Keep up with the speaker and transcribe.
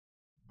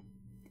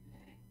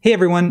Hey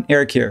everyone,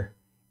 Eric here.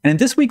 And in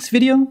this week's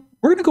video,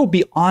 we're going to go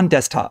beyond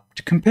desktop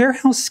to compare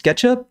how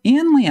SketchUp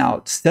and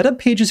LayOut set up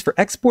pages for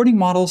exporting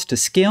models to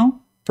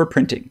scale for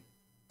printing.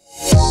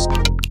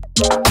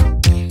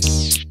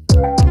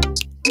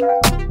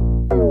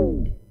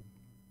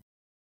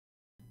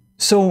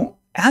 So,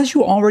 as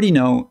you already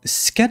know,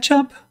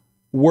 SketchUp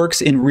works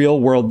in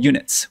real-world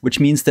units, which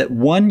means that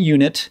one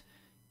unit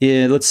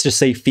is, let's just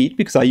say feet,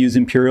 because I use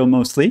imperial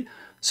mostly.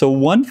 So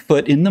 1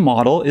 foot in the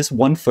model is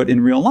 1 foot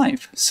in real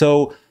life.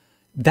 So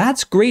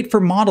that's great for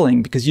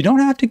modeling because you don't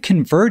have to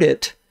convert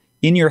it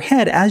in your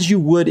head as you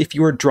would if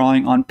you were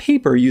drawing on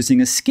paper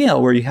using a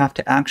scale where you have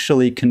to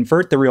actually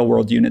convert the real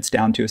world units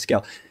down to a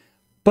scale.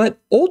 But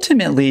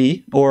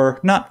ultimately,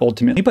 or not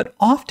ultimately, but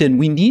often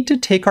we need to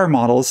take our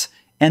models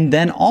and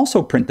then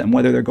also print them,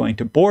 whether they're going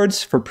to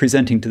boards for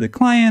presenting to the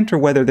client or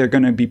whether they're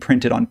going to be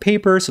printed on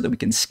paper so that we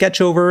can sketch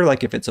over,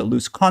 like if it's a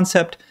loose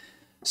concept.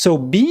 So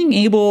being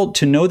able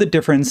to know the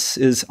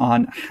differences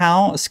on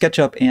how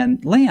SketchUp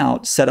and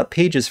LayOut set up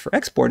pages for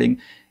exporting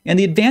and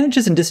the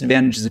advantages and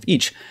disadvantages of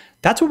each,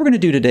 that's what we're going to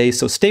do today,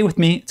 so stay with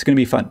me, it's going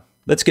to be fun.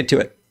 Let's get to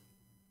it.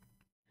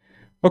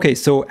 Okay,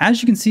 so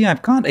as you can see,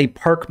 I've got a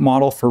park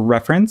model for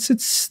reference.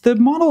 The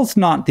model's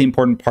not the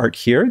important part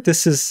here.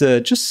 This is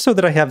just so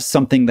that I have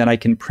something that I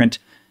can print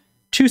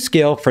to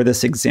scale for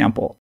this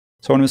example.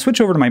 So I'm going to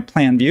switch over to my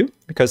plan view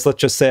because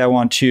let's just say I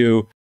want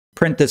to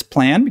print this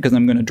plan because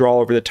I'm going to draw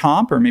over the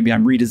top, or maybe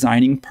I'm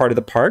redesigning part of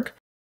the park.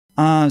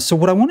 So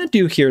what I want to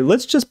do here,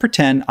 let's just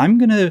pretend I'm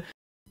going to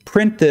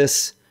print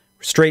this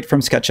straight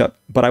from SketchUp,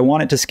 but I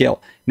want it to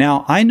scale.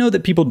 Now, I know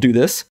that people do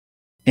this,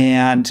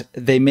 and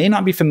they may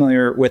not be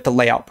familiar with the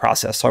layout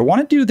process. So I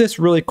want to do this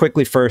really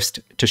quickly first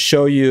to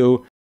show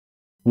you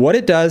what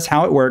it does,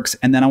 how it works,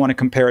 and then I want to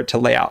compare it to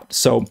layout.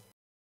 So,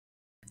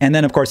 and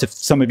then of course, if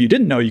some of you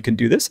didn't know you can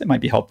do this, it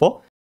might be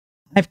helpful.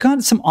 I've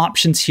got some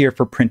options here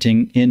for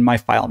printing in my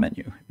file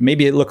menu.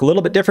 Maybe it look a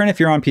little bit different if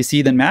you're on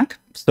PC than Mac,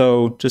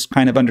 so just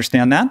kind of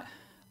understand that.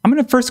 I'm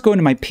going to first go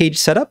into my page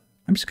setup.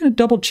 I'm just going to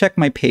double check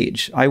my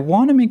page. I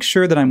want to make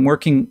sure that I'm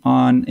working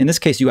on, in this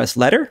case, US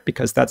letter,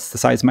 because that's the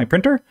size of my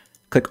printer.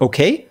 Click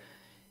OK.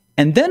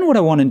 And then what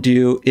I want to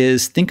do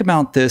is think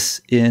about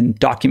this in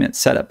document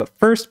setup. But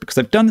first, because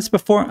I've done this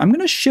before, I'm going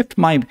to shift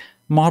my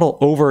model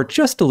over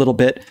just a little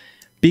bit,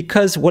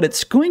 because what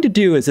it's going to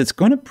do is it's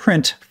going to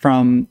print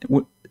from,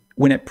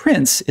 when it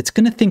prints, it's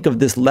going to think of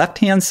this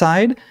left-hand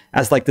side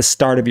as like the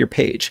start of your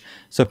page.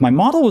 So if my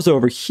model was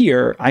over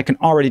here, I can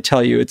already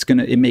tell you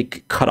it may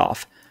cut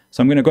off.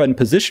 So I'm going to go ahead and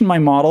position my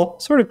model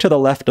sort of to the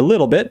left a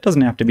little bit.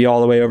 Doesn't have to be all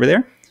the way over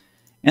there.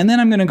 And then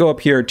I'm going to go up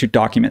here to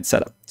document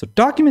setup. So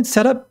document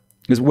setup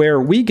is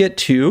where we get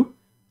to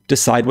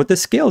decide what the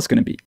scale is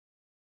going to be.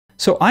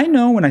 So I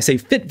know when I say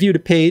fit view to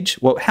page,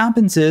 what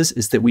happens is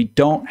that we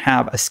don't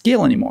have a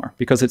scale anymore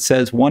because it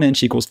says 1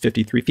 inch equals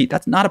 53 feet.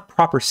 That's not a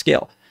proper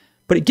scale.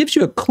 But it gives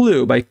you a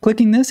clue. By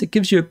clicking this, it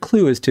gives you a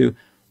clue as to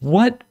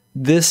what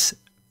this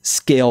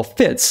scale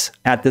fits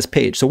at this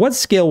page. So what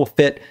scale will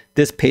fit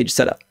this page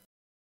setup?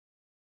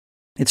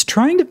 It's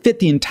trying to fit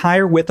the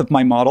entire width of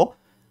my model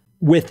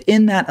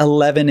within that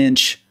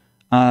 11-inch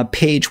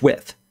page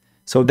width.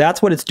 So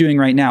that's what it's doing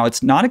right now.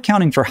 It's not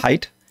accounting for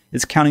height,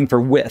 it's accounting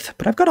for width.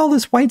 But I've got all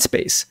this white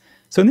space.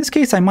 So in this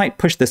case, I might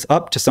push this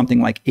up to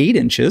something like 8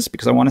 inches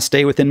because I want to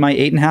stay within my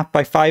 8.5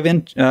 by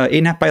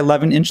 8.5 by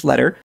 11 inch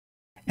letter.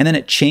 And then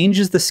it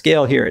changes the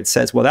scale here. It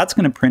says, well, that's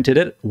going to print it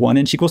at 1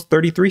 inch equals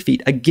 33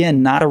 feet.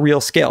 Again, not a real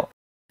scale.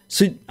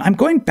 So I'm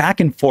going back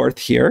and forth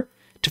here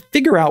to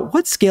figure out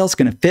what scale is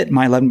going to fit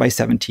my 11 by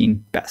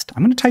 17 best.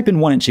 I'm going to type in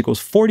 1 inch equals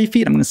 40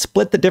 feet. I'm going to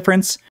split the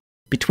difference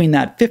between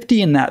that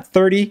 50 and that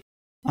 30.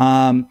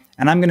 And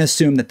I'm going to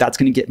assume that that's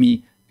going to get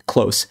me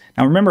close.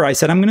 Now, remember, I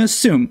said I'm going to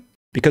assume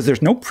because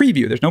there's no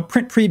preview. There's no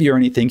print preview or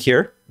anything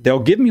here. They'll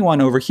give me one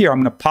over here. I'm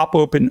going to pop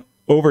open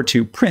over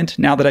to print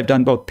now that I've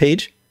done both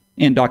page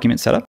and document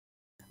setup.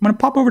 I'm going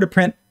to pop over to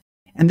print,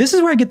 and this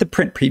is where I get the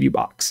print preview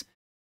box.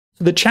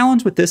 So the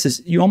challenge with this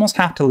is you almost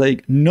have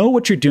to know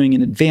what you're doing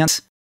in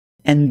advance,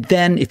 and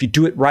then if you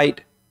do it right,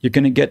 you're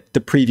going to get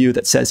the preview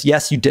that says,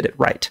 yes, you did it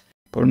right.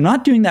 But I'm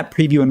not doing that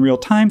preview in real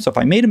time, so if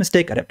I made a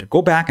mistake, I'd have to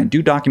go back and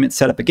do document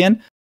setup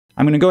again.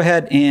 I'm going to go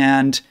ahead,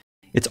 and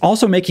it's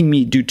also making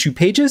me do 2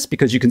 pages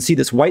because you can see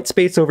this white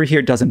space over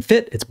here doesn't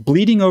fit. It's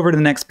bleeding over to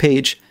the next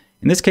page.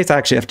 In this case, I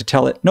actually have to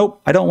tell it,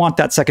 nope, I don't want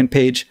that second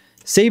page.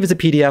 Save as a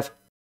PDF,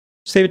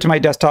 save it to my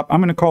desktop. I'm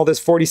going to call this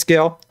 40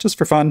 scale just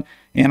for fun.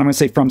 And I'm going to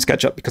say from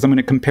SketchUp because I'm going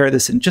to compare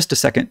this in just a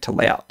second to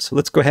layout. So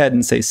let's go ahead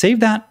and say save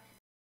that.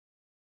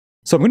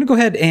 So I'm going to go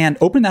ahead and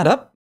open that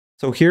up.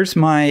 So here's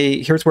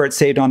where it's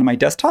saved onto my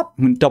desktop.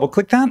 I'm going to double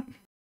click that.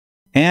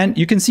 And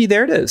you can see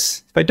there it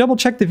is. If I double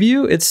check the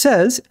view, it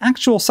says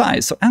actual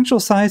size. So actual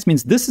size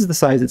means this is the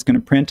size it's going to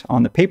print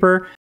on the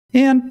paper.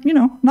 And,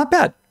 not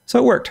bad. So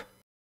it worked.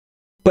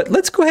 But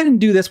let's go ahead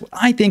and do this what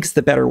I think is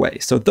the better way.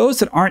 So those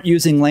that aren't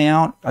using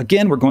layout,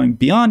 again, we're going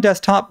beyond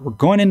desktop, we're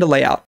going into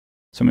layout.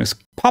 So I'm going to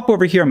pop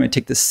over here, I'm going to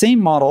take the same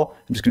model,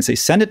 I'm just going to say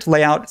send it to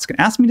layout. It's going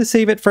to ask me to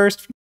save it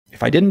first.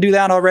 If I didn't do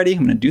that already,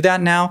 I'm going to do that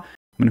now.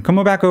 I'm going to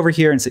come back over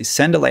here and say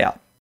send to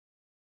layout.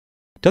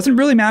 Doesn't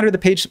really matter the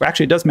page,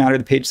 actually it does matter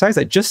the page size.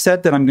 I just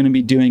said that I'm going to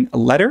be doing a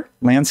letter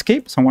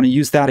landscape, so I want to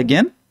use that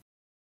again.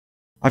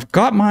 I've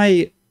got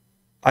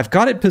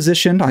it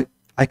positioned.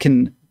 I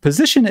can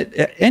position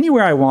it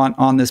anywhere I want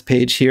on this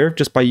page here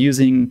just by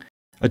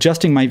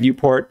adjusting my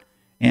viewport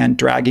and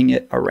dragging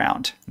it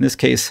around. In this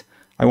case,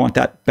 I want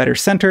that better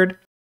centered.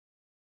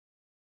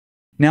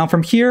 Now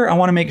from here, I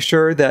want to make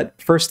sure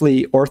that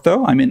firstly,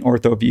 ortho, I'm in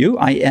ortho view.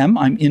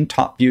 I'm in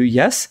top view,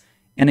 yes.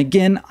 And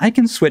again, I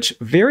can switch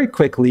very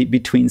quickly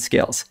between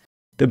scales.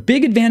 The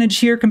big advantage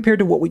here compared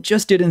to what we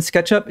just did in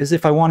SketchUp is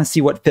if I want to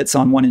see what fits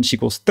on 1 inch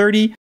equals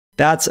 30,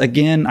 that's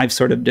again, I've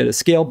sort of did a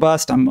scale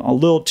bust. I'm a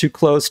little too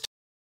close,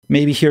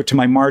 maybe here to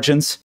my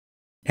margins.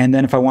 And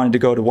then if I wanted to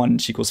go to 1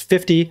 inch equals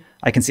 50,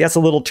 I can see that's a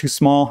little too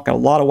small. Got a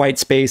lot of white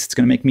space. It's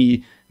going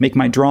to make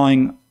my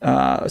drawing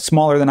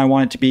smaller than I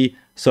want it to be.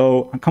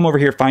 So I'll come over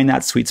here, find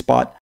that sweet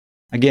spot.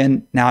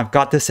 Again, now I've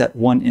got this at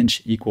 1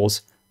 inch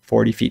equals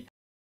 40 feet.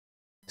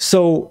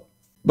 So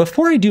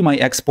before I do my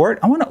export,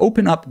 I want to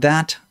open up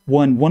that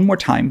one more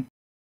time.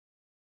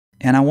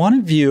 And I want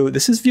to view,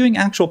 this is viewing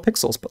actual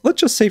pixels, but let's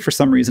just say for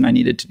some reason I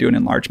needed to do an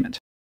enlargement.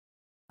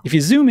 If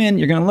you zoom in,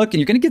 you're going to look and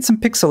you're going to get some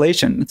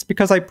pixelation. It's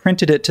because I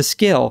printed it to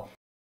scale.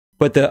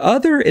 But the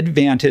other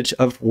advantage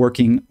of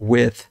working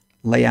with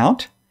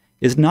LayOut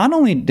is not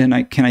only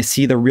can I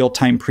see the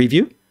real-time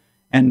preview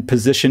and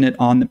position it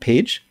on the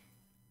page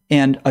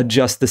and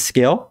adjust the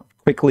scale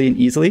quickly and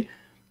easily,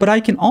 but I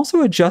can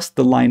also adjust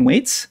the line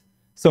weights.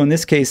 So in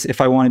this case,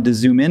 if I wanted to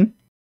zoom in,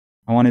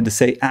 I wanted to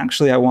say,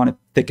 actually, I want to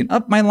thicken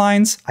up my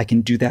lines. I can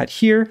do that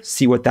here,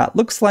 see what that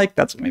looks like.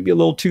 That's maybe a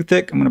little too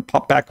thick. I'm going to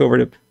pop back over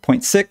to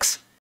 0.6.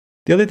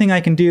 The other thing I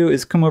can do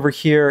is come over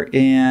here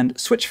and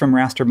switch from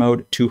raster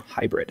mode to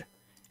hybrid.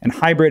 And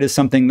hybrid is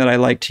something that I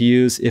like to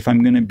use if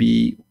I'm going to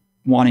be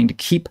wanting to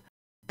keep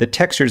the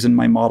textures in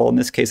my model. In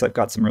this case, I've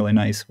got some really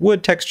nice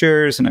wood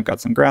textures and I've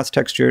got some grass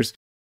textures.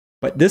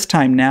 But this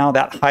time now,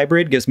 that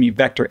hybrid gives me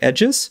vector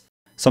edges,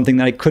 something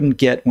that I couldn't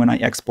get when I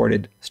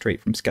exported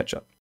straight from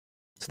SketchUp.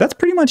 So that's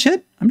pretty much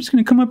it. I'm just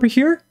going to come over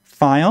here,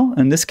 File.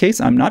 In this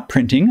case, I'm not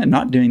printing and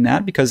not doing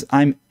that because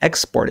I'm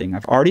exporting.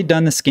 I've already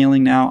done the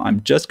scaling now.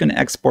 I'm just going to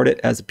export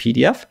it as a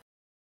PDF.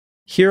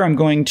 Here, I'm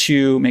going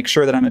to make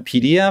sure that I'm a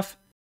PDF,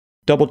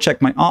 double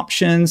check my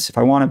options. If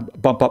I want to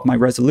bump up my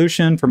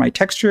resolution for my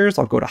textures,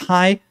 I'll go to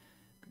high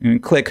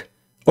and click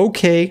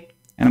OK.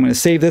 And I'm going to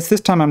save this.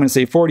 This time, I'm going to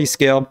say 40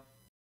 scale.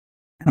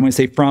 And I'm going to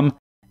say from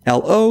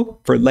LO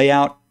for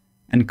layout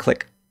and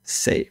click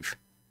save.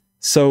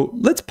 So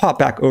let's pop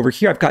back over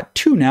here. I've got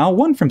two now,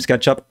 one from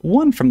SketchUp,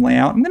 one from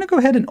layout. I'm going to go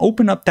ahead and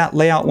open up that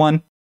layout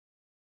one.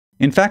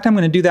 In fact, I'm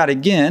going to do that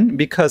again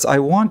because I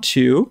want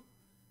to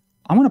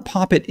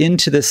pop it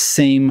into the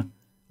same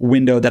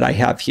window that I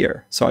have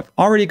here. So I've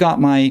already got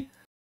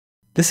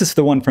this is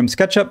the one from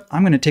SketchUp.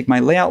 I'm going to take my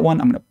layout one.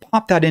 I'm going to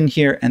pop that in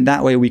here and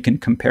that way we can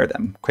compare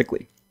them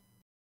quickly.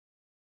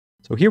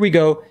 So here we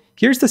go.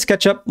 Here's the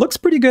SketchUp, looks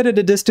pretty good at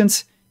a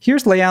distance.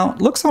 Here's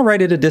layout, looks all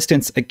right at a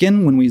distance.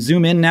 Again, when we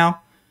zoom in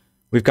now,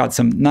 we've got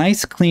some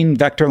nice clean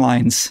vector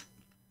lines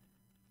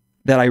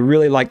that I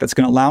really like that's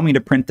going to allow me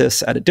to print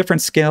this at a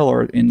different scale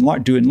or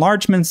do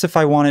enlargements if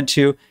I wanted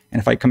to. And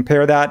if I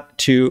compare that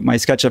to my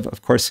SketchUp,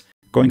 of course,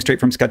 going straight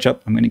from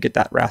SketchUp, I'm going to get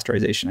that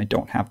rasterization. I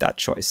don't have that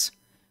choice.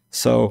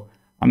 So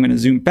I'm going to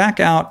zoom back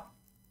out.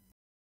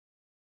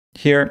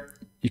 Here,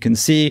 you can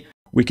see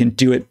we can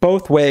do it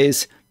both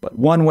ways. But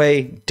one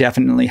way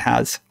definitely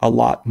has a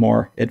lot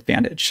more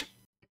advantage.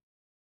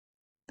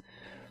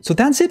 So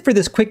that's it for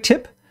this quick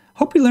tip.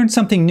 Hope you learned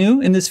something new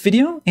in this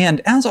video.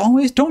 And as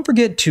always, don't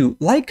forget to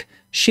like,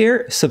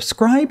 share,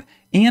 subscribe,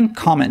 and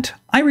comment.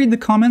 I read the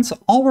comments,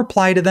 I'll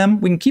reply to them.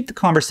 We can keep the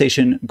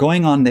conversation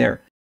going on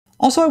there.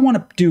 Also, I want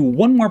to do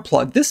one more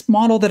plug. This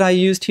model that I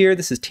used here,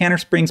 this is Tanner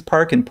Springs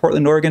Park in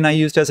Portland, Oregon, I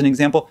used as an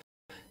example.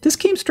 This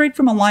came straight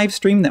from a live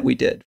stream that we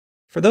did.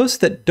 For those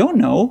that don't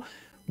know,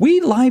 we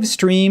live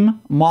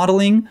stream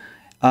modeling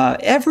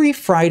every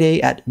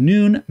Friday at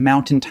noon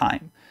Mountain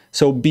Time.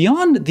 So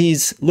beyond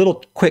these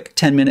little quick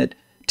 10-minute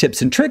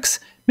tips and tricks,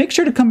 make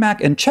sure to come back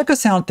and check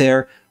us out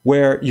there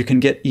where you can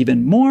get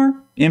even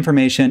more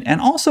information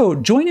and also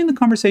join in the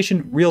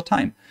conversation real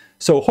time.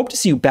 So hope to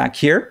see you back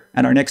here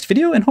at our next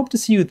video and hope to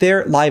see you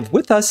there live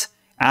with us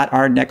at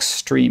our next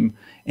stream.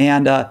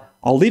 And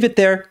I'll leave it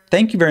there.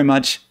 Thank you very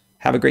much.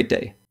 Have a great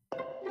day.